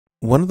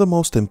One of the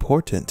most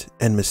important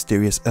and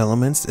mysterious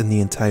elements in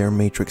the entire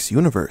Matrix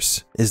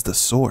universe is the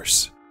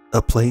Source,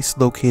 a place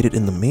located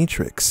in the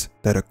Matrix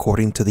that,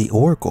 according to the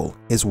Oracle,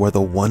 is where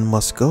the One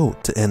must go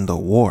to end the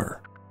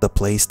war, the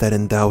place that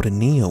endowed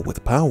Neo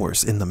with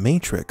powers in the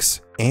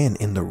Matrix and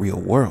in the real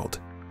world,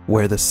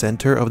 where the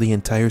center of the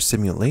entire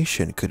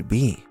simulation could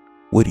be.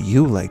 Would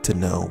you like to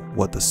know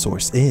what the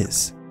Source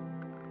is?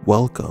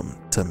 Welcome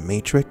to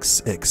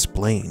Matrix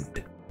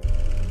Explained.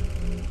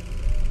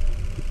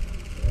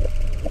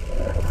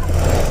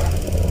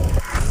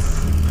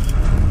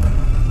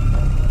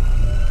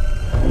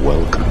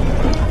 Welcome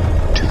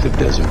to the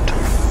desert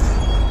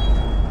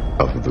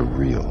of the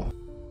real.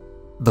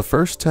 The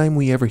first time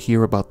we ever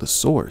hear about the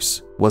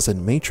Source was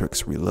in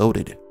Matrix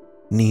Reloaded.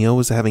 Neo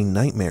is having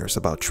nightmares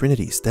about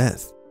Trinity's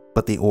death,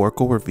 but the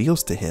Oracle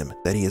reveals to him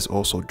that he is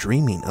also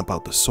dreaming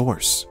about the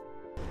Source.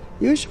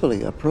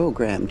 Usually a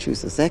program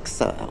chooses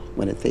exile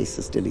when it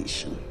faces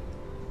deletion.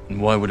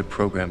 And why would a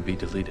program be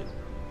deleted?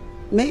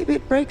 Maybe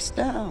it breaks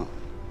down.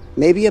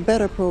 Maybe a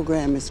better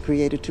program is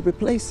created to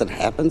replace it.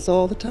 Happens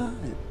all the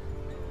time.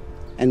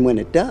 And when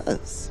it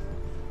does,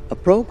 a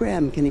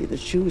program can either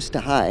choose to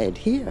hide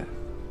here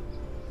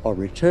or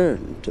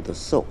return to the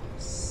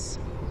Source.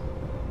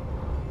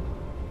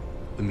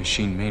 The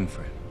machine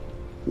mainframe.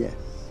 Yes.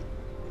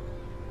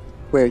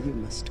 Where you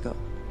must go.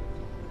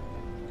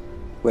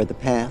 Where the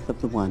path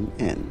of the One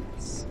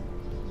ends.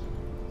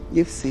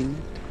 You've seen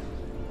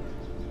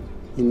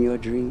it in your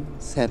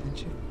dreams,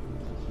 haven't you?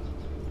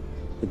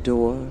 The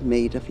door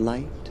made of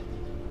light.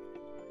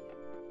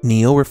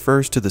 Neo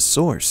refers to the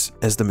Source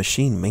as the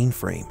machine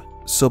mainframe.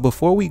 So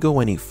before we go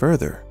any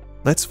further,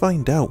 let's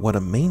find out what a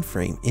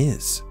mainframe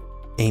is.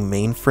 A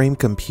mainframe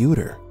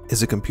computer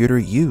is a computer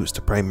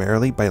used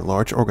primarily by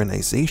large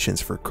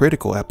organizations for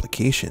critical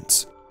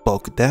applications,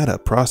 bulk data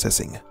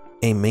processing.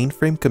 A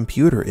mainframe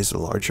computer is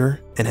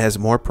larger and has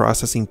more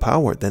processing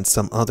power than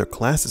some other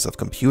classes of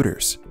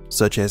computers,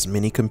 such as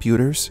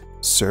mini-computers,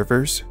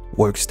 servers,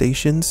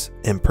 workstations,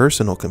 and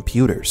personal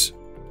computers.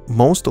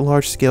 Most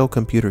large-scale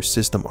computer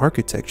system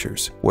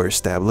architectures were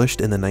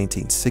established in the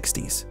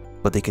 1960s,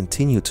 but they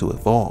continue to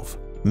evolve.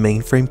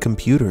 Mainframe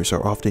computers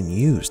are often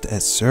used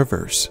as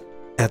servers.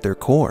 At their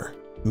core,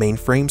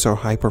 mainframes are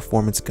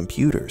high-performance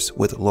computers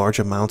with large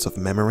amounts of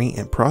memory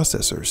and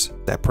processors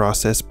that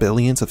process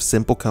billions of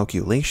simple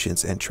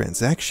calculations and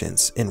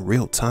transactions in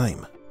real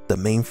time. The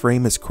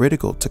mainframe is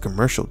critical to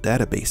commercial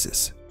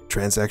databases,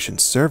 transaction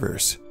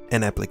servers,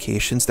 and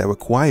applications that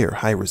require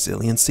high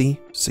resiliency,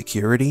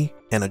 security,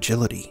 and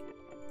agility.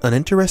 An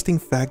interesting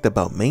fact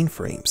about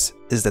mainframes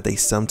is that they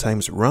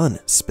sometimes run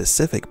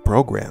specific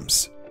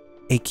programs.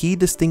 A key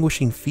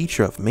distinguishing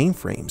feature of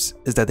mainframes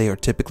is that they are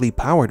typically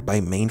powered by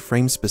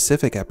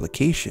mainframe-specific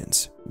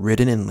applications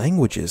written in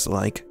languages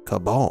like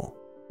COBOL.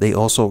 They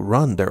also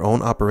run their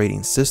own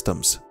operating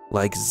systems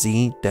like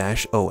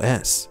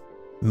Z-OS.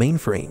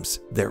 Mainframes,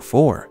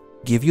 therefore,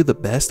 give you the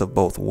best of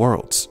both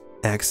worlds: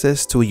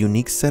 access to a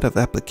unique set of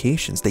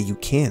applications that you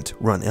can't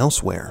run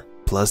elsewhere,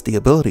 plus the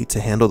ability to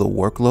handle the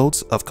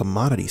workloads of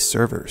commodity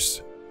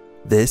servers.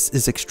 This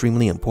is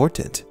extremely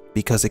important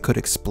because it could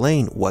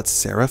explain what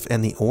Seraph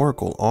and the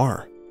Oracle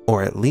are,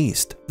 or at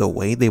least the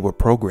way they were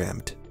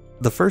programmed.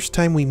 The first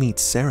time we meet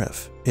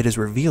Seraph, it is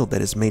revealed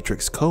that his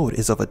Matrix code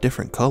is of a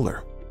different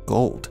color,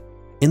 gold.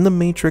 In the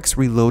Matrix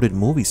Reloaded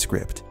movie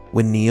script,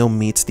 when Neo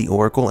meets the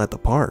Oracle at the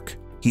park,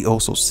 he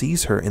also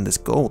sees her in this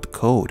gold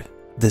code.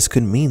 This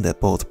could mean that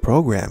both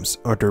programs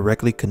are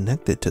directly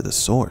connected to the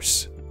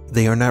Source.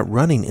 They are not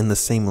running in the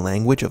same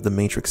language of the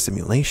Matrix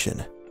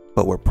simulation,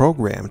 but were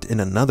programmed in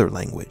another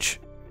language,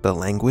 the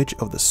language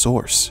of the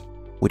Source,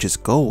 which is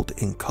gold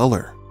in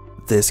color.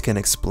 This can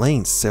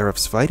explain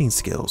Seraph's fighting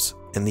skills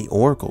and the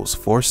Oracle's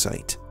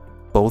foresight.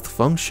 Both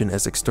function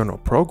as external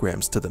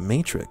programs to the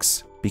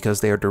Matrix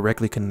because they are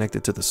directly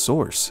connected to the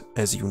Source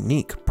as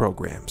unique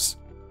programs.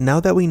 Now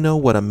that we know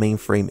what a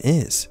mainframe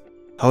is,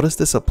 how does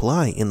this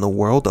apply in the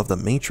world of the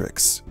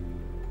Matrix?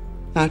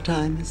 Our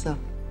time is up.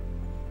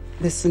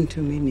 Listen to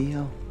me,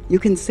 Neo. You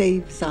can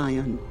save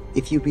Zion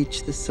if you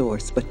reach the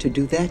Source, but to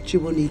do that you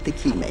will need the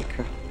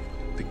Keymaker.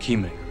 The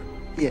Keymaker?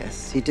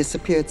 Yes, he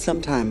disappeared some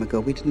time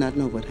ago. We did not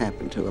know what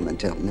happened to him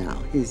until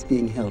now. He's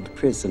being held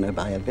prisoner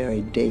by a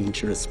very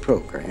dangerous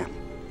program.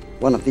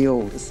 One of the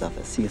oldest of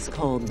us. He is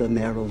called the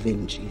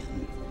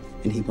Merovingian,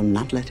 and he will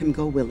not let him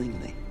go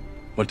willingly.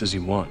 What does he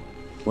want?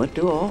 What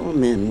do all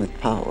men with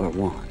power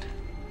want?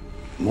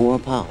 More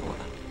power.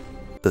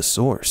 The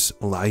Source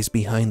lies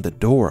behind the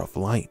door of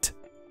light.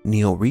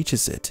 Neo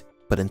reaches it,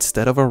 but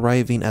instead of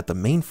arriving at the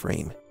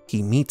mainframe,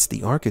 he meets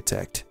the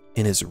architect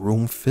in his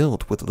room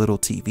filled with little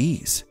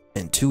TVs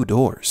and 2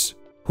 doors,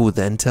 who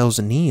then tells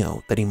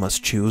Neo that he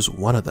must choose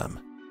one of them,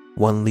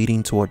 one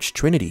leading towards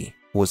Trinity,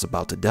 who was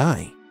about to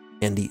die,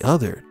 and the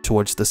other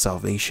towards the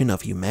salvation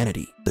of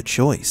humanity. The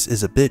choice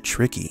is a bit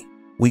tricky.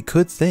 We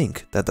could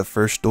think that the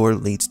first door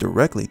leads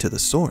directly to the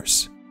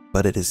Source,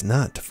 but it is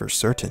not for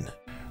certain.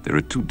 There are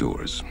 2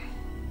 doors.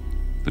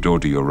 The door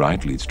to your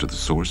right leads to the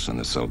Source and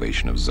the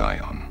salvation of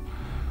Zion.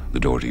 The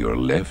door to your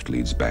left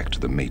leads back to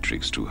the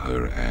Matrix, to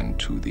her, and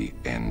to the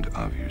end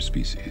of your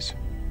species.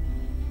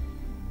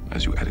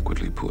 As you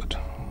adequately put,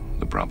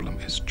 the problem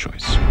is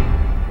choice.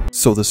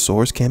 So the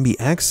source can be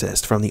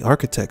accessed from the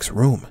architect's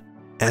room.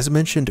 As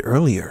mentioned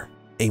earlier,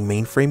 a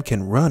mainframe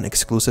can run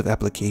exclusive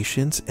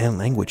applications and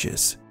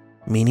languages,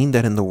 meaning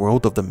that in the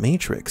world of the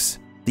Matrix,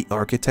 the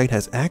architect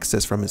has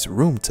access from his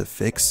room to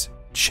fix,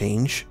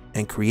 change,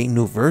 and create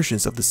new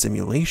versions of the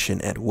simulation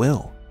at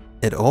will.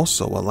 It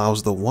also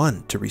allows the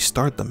One to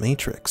restart the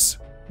Matrix.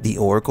 The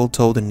Oracle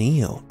told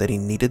Neo that he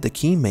needed the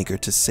Keymaker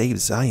to save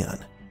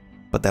Zion,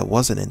 but that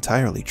wasn't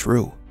entirely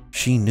true.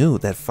 She knew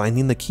that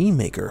finding the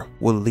Keymaker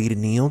would lead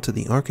Neo to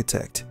the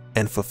architect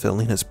and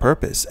fulfilling his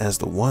purpose as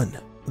the One.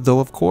 Though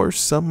of course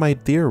some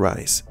might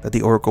theorize that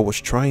the Oracle was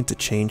trying to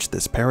change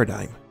this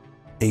paradigm.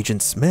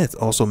 Agent Smith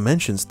also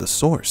mentions the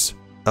source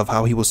of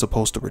how he was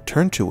supposed to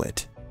return to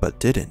it, but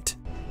didn't.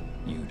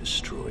 You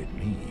destroyed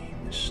me,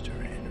 Mr.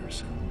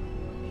 Anderson.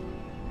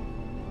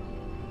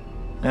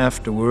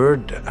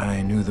 Afterward,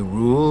 I knew the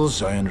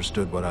rules, I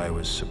understood what I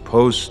was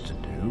supposed to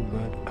do,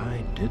 but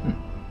I didn't.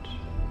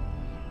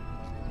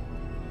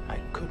 I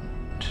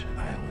couldn't.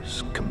 I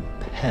was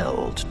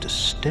compelled to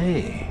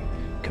stay,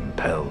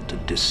 compelled to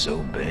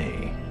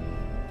disobey.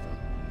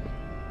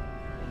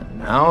 And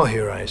now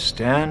here I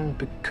stand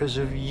because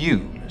of you,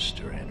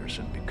 Mr.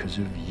 Anderson, because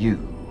of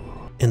you.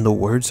 In the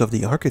words of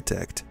the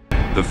architect,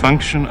 The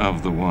function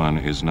of the One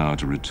is now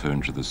to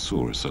return to the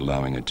source,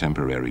 allowing a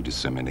temporary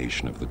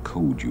dissemination of the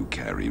code you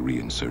carry,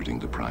 reinserting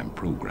the Prime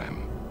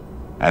program.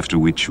 After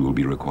which you will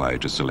be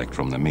required to select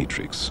from the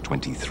Matrix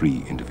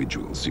 23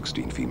 individuals,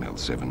 16 female,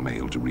 7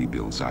 male, to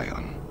rebuild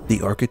Zion.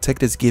 the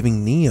architect is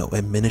giving Neo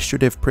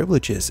administrative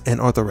privileges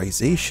and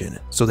authorization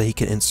so that he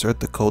can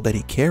insert the code that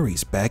he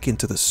carries back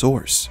into the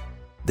source.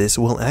 This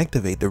will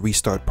activate the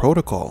restart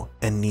protocol,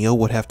 and Neo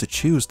would have to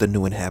choose the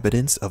new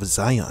inhabitants of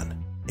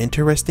Zion.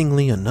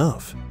 Interestingly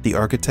enough, the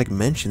architect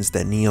mentions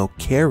that Neo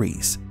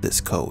carries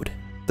this code.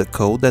 The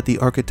code that the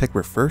architect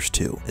refers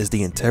to is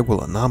the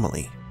integral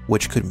anomaly,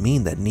 which could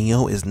mean that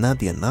Neo is not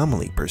the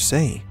anomaly per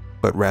se,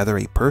 but rather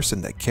a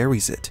person that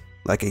carries it,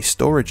 like a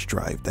storage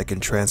drive that can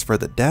transfer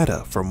the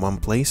data from one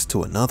place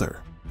to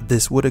another.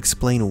 This would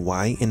explain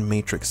why in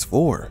Matrix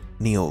 4,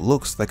 Neo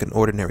looks like an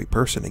ordinary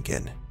person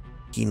again.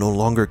 He no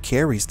longer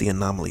carries the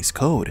anomaly's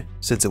code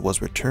since it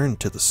was returned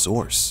to the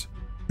source.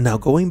 Now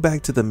going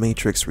back to the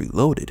Matrix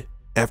Reloaded,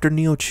 after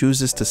Neo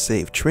chooses to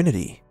save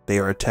Trinity, they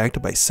are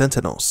attacked by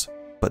Sentinels,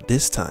 but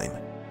this time,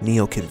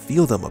 Neo can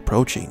feel them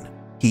approaching.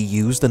 He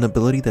used an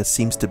ability that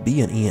seems to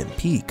be an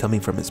EMP coming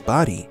from his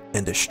body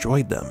and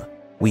destroyed them.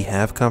 We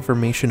have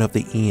confirmation of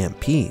the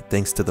EMP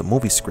thanks to the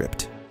movie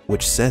script,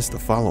 which says the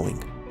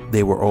following: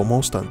 they were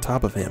almost on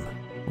top of him,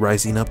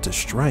 rising up to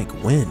strike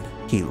when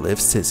he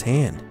lifts his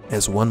hand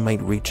as one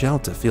might reach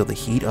out to feel the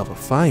heat of a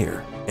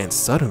fire, and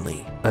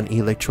suddenly an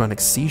electronic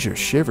seizure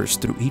shivers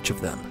through each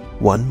of them,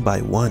 one by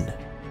one,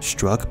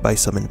 struck by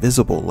some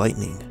invisible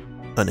lightning,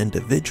 an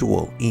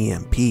individual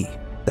EMP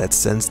that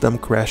sends them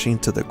crashing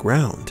to the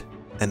ground,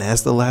 and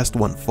as the last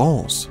one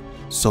falls,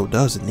 so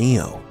does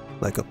Neo,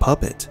 like a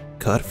puppet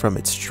cut from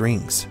its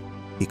strings.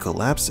 He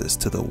collapses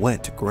to the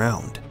wet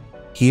ground.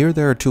 Here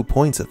there are 2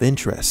 points of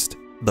interest.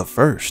 The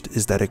first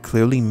is that it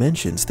clearly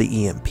mentions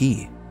the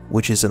EMP,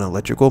 which is an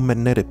electrical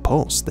magnetic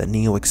pulse that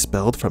Neo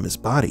expelled from his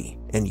body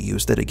and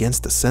used it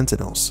against the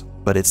Sentinels,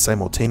 but it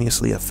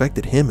simultaneously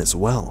affected him as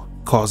well,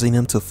 causing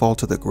him to fall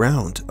to the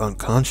ground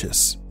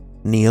unconscious.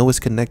 Neo is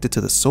connected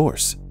to the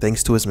source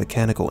thanks to his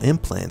mechanical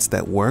implants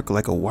that work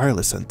like a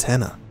wireless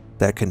antenna.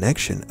 That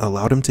connection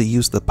allowed him to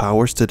use the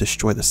powers to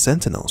destroy the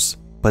Sentinels,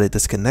 but it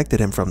disconnected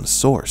him from the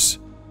source,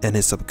 and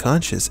his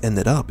subconscious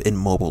ended up in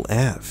Mobile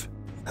Ave.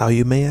 How,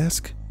 you may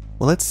ask?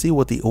 Well, let's see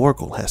what the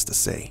Oracle has to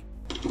say.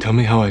 Tell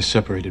me how I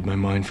separated my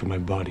mind from my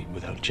body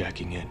without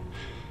jacking in.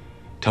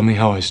 Tell me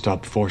how I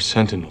stopped 4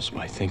 Sentinels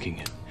by thinking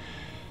it.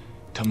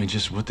 Tell me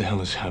just what the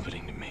hell is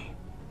happening to me.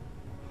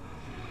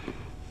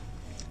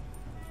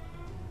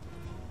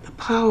 The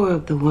power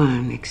of the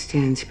One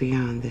extends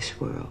beyond this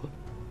world.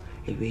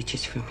 It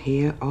reaches from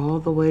here all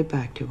the way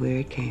back to where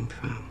it came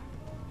from.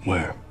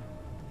 Where?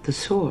 The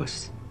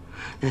source.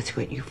 That's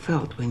what you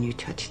felt when you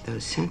touched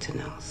those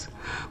Sentinels,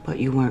 but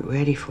you weren't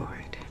ready for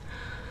it.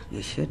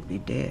 You should be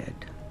dead,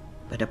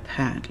 but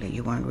apparently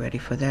you weren't ready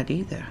for that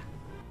either.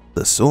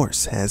 The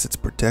source has its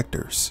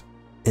protectors.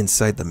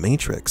 Inside the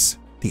Matrix,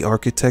 the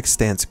architect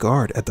stands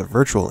guard at the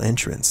virtual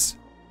entrance.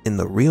 In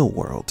the real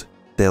world,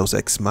 Deus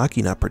Ex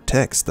Machina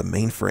protects the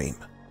mainframe.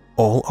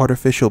 All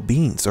artificial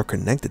beings are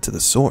connected to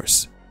the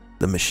source,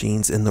 the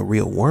machines in the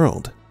real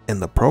world,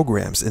 and the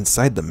programs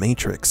inside the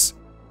Matrix.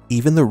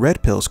 Even the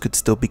Red Pills could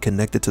still be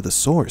connected to the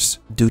source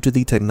due to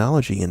the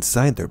technology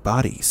inside their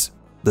bodies.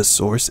 The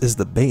source is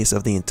the base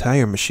of the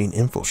entire machine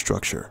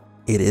infrastructure.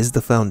 It is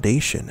the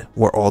foundation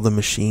where all the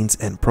machines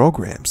and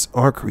programs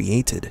are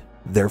created.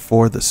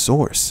 Therefore, the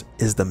source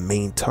is the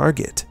main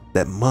target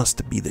that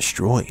must be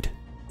destroyed.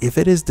 If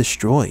it is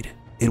destroyed,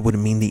 it would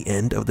mean the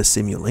end of the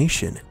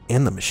simulation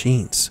and the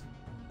machines,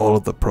 all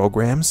of the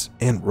programs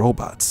and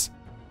robots.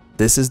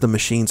 This is the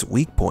machine's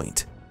weak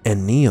point,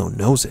 and Neo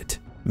knows it.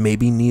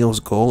 Maybe Neo's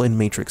goal in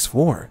Matrix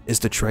 4 is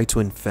to try to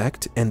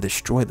infect and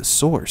destroy the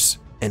Source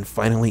and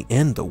finally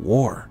end the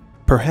war.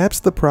 Perhaps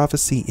the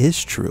prophecy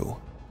is true.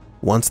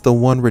 Once the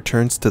One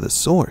returns to the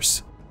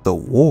Source, the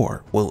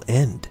war will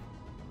end.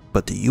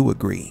 But do you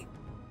agree?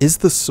 Is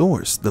the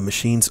Source the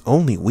machine's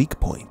only weak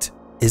point?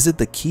 Is it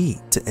the key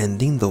to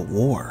ending the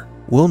war?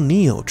 Will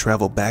Neo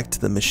travel back to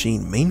the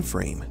machine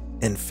mainframe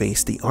and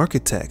face the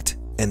Architect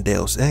and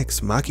Deus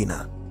Ex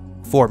Machina?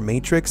 For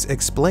Matrix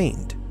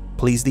Explained,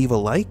 please leave a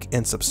like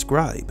and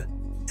subscribe.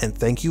 And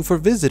thank you for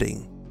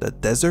visiting the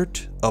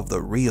Desert of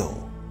the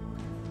Real.